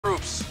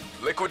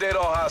Liquidate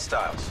all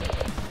hostiles.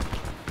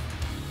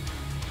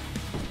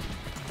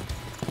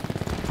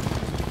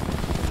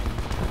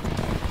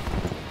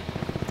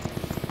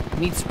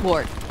 Need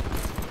support.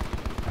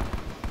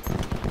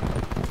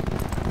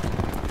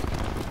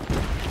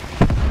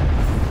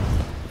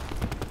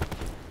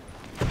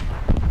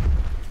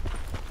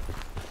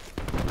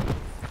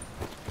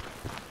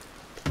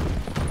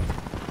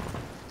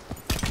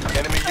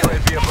 Enemy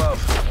UAV above.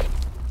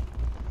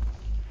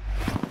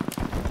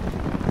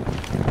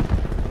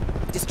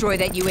 Destroy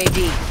that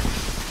UAV.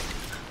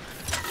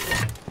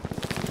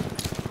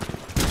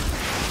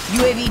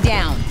 UAV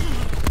down.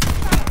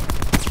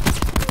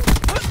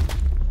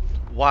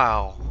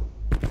 Wow.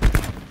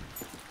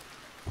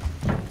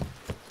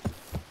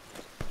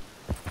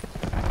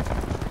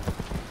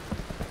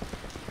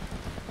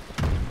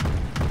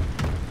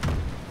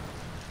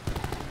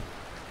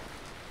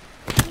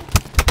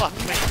 Fuck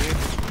me, dude.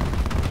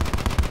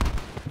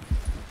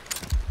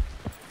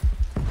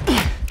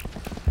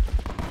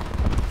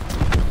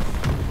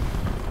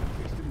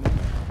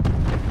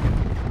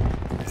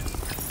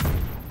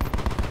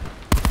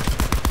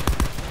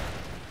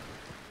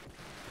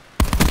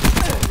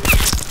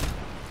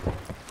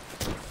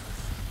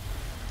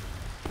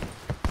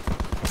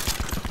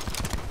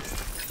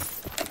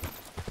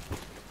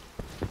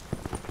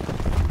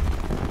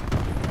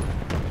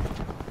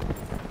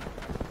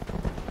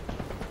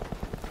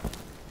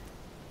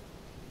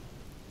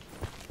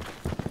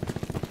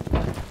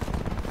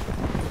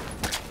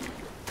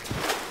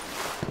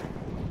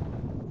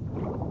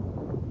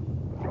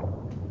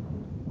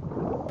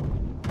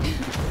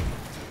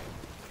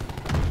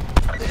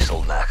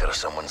 This'll knacker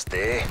someone's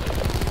day.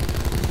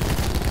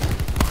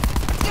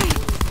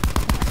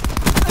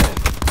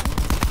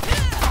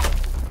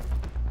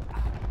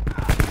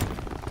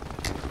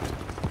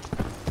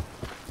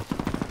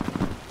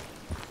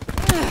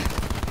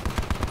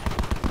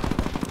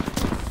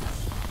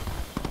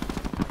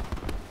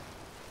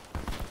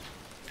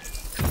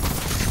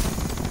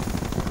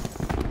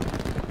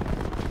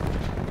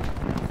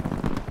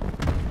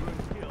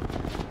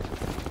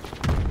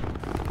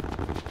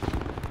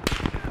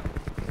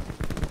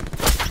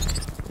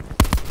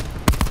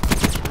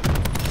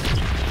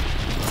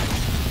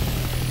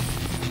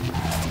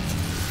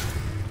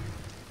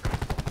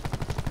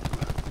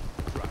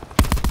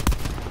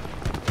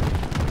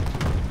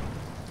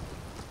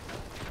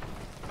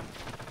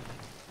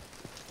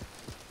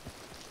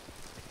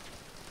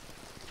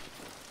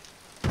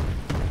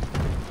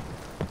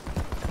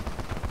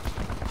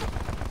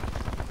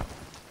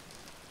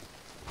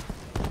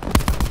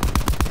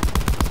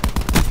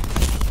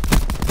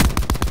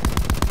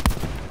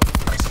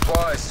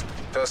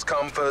 First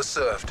come, first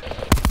served.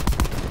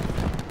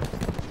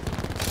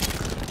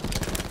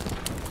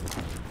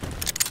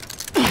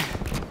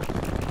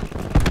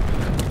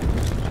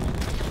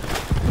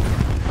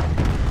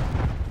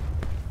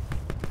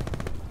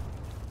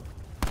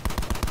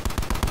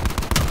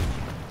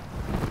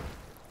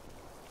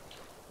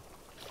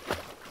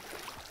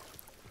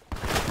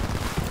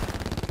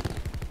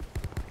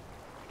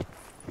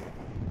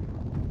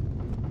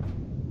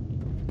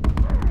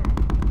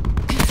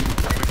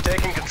 We've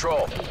taken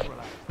control.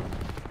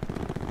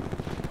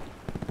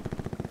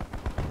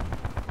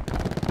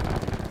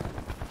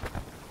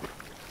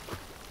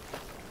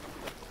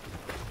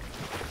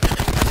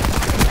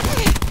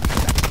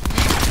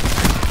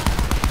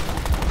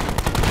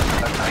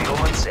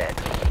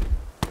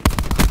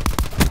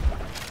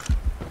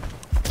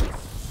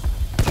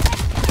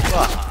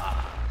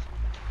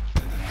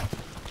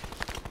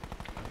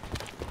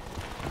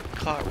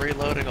 Caught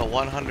reloading a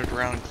 100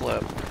 round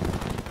clip.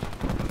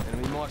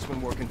 Enemy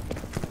marksman working.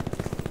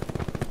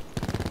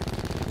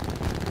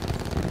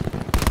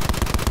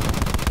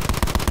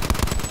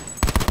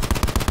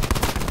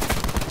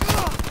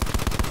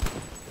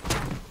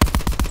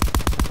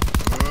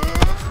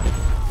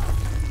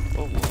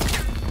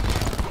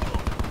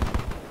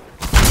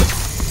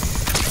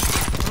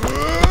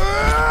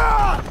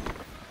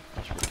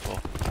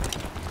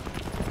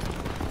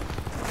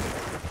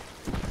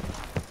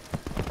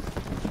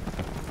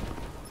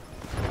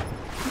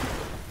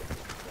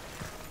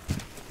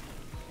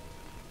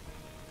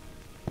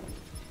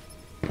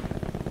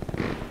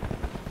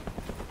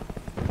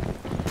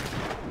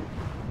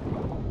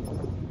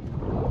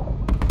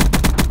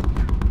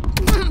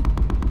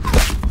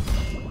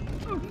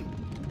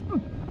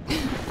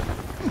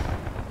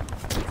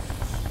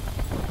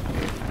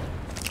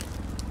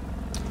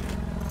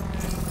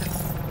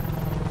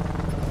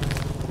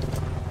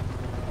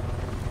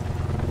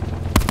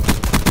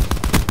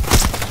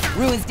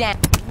 Ruins down.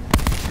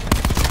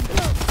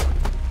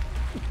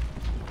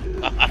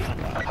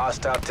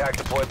 Hostile TAC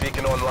deploy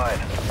beacon online.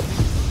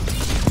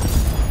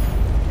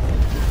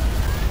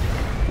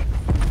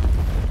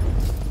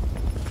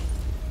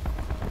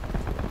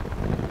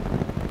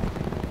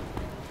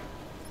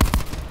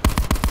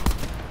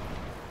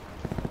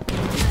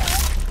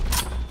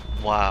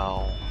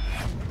 Wow.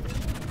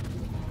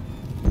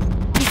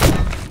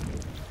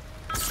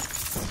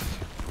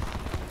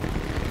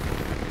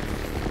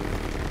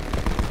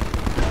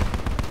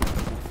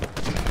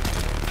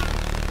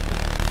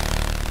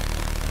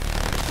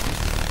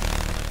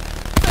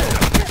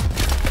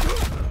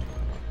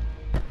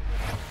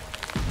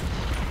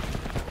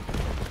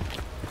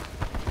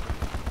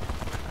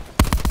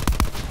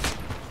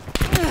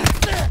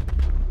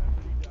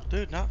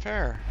 Dude, not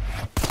fair.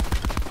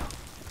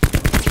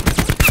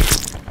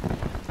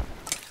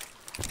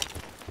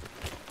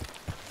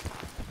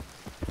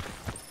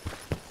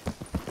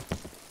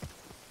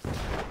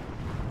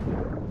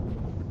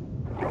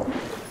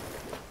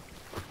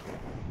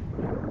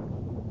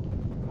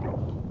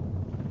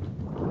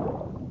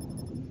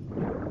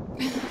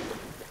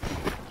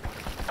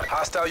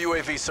 Hostile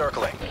UAV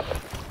circling.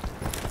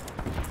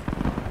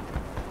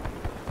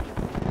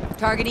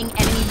 Targeting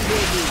enemy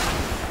UAV.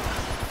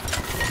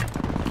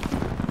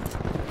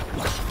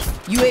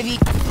 UAV.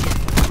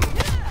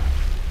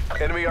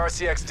 Enemy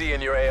RCXD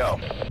in your AO.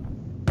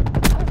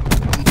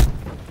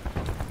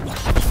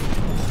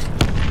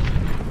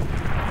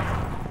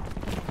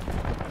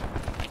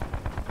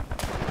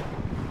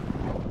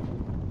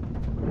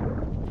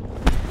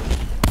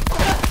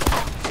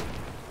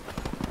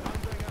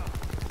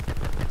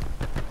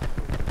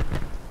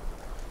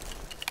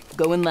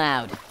 Going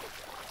loud.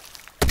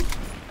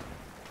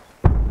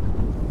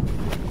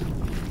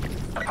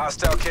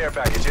 Hostile care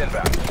package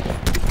inbound.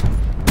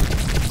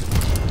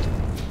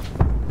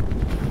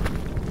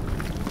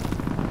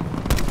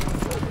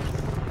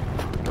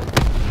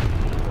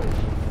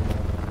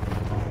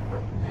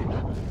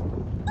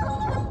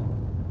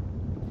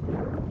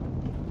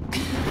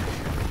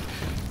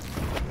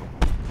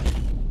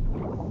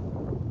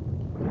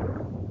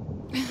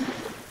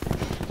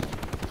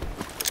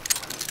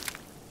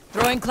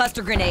 Throwing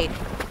cluster grenade.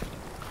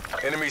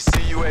 Enemy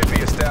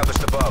CUAV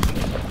established above.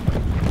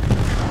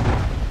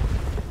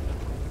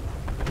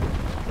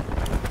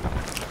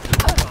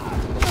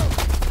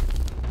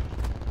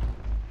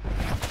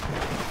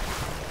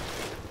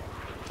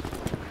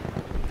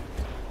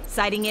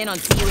 Sighting in on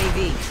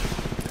CUAV.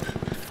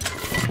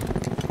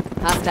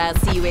 Hostile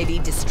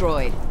CUAV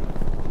destroyed.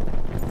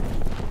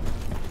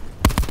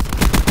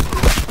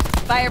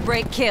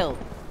 Firebreak kill.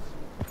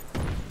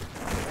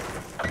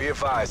 Be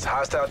advised,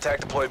 hostile attack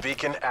deploy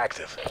beacon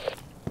active.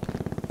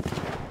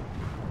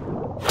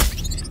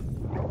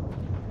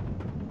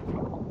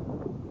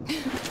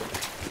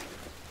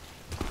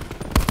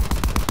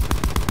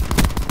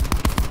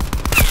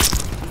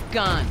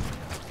 Gone.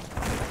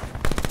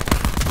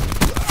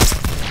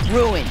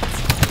 Ruined.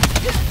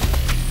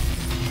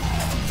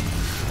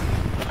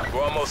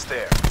 We're almost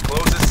there.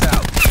 Close this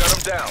out.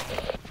 Shut them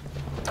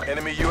down.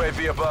 Enemy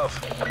UAV above.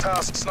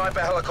 Task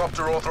sniper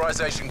helicopter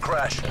authorization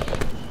crash.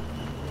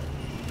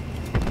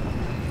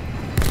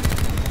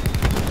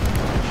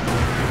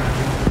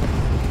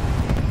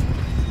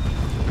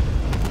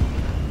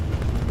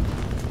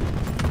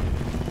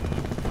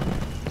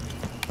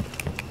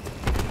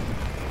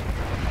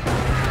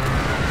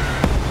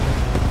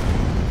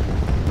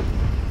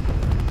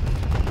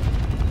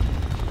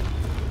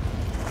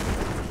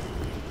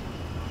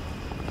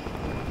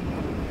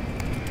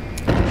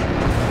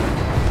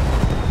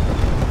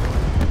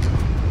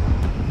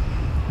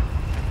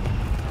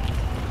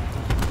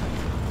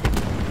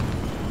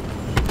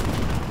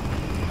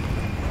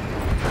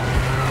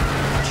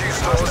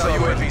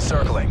 UAV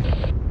circling.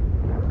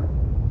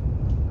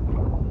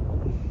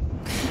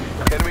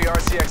 Enemy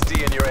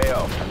RCXD in your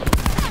AO.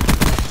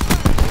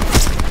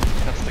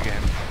 That's the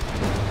game.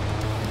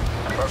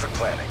 Perfect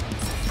planning.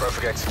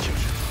 Perfect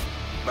execution.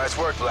 Nice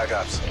work, Black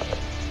Ops.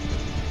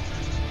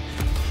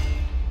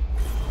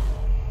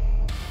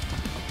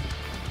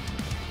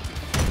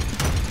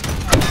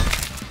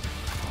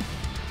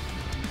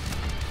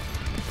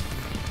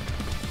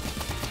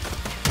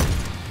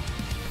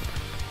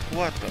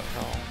 What the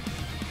hell?